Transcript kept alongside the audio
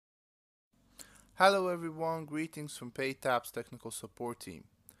Hello everyone, greetings from PayTabs technical support team.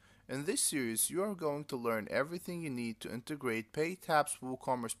 In this series, you are going to learn everything you need to integrate PayTabs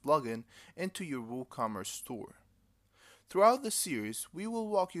WooCommerce plugin into your WooCommerce store. Throughout the series, we will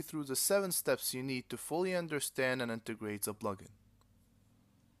walk you through the 7 steps you need to fully understand and integrate the plugin.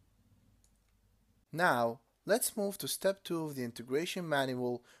 Now, let's move to step 2 of the integration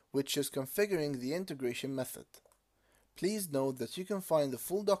manual, which is configuring the integration method. Please note that you can find the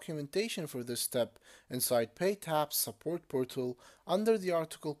full documentation for this step inside PayTab's support portal under the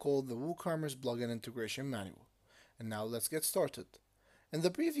article called the WooCommerce Plugin Integration Manual. And now let's get started. In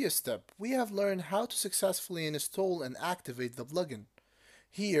the previous step, we have learned how to successfully install and activate the plugin.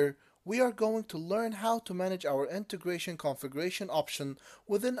 Here, we are going to learn how to manage our integration configuration option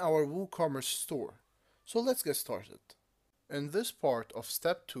within our WooCommerce store. So let's get started. In this part of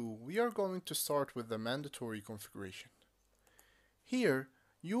step 2, we are going to start with the mandatory configuration. Here,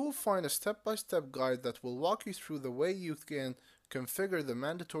 you will find a step-by-step guide that will walk you through the way you can configure the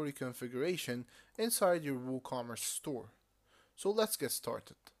mandatory configuration inside your WooCommerce store. So let's get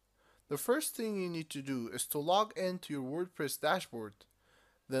started. The first thing you need to do is to log into your WordPress dashboard.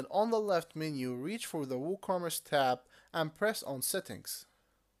 Then on the left menu, reach for the WooCommerce tab and press on Settings.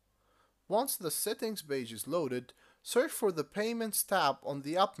 Once the Settings page is loaded, search for the Payments tab on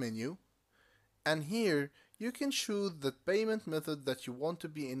the up menu, and here you can choose the payment method that you want to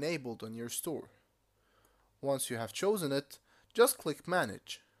be enabled on your store. Once you have chosen it, just click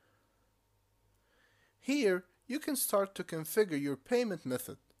Manage. Here, you can start to configure your payment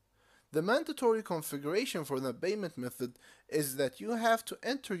method. The mandatory configuration for the payment method is that you have to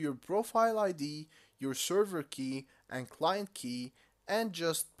enter your profile ID, your server key, and client key, and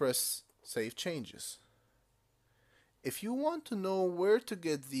just press Save Changes. If you want to know where to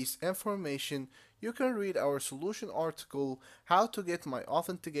get this information, you can read our solution article, How to Get My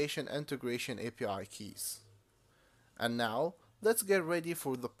Authentication Integration API Keys. And now, let's get ready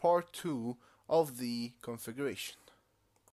for the part 2 of the configuration.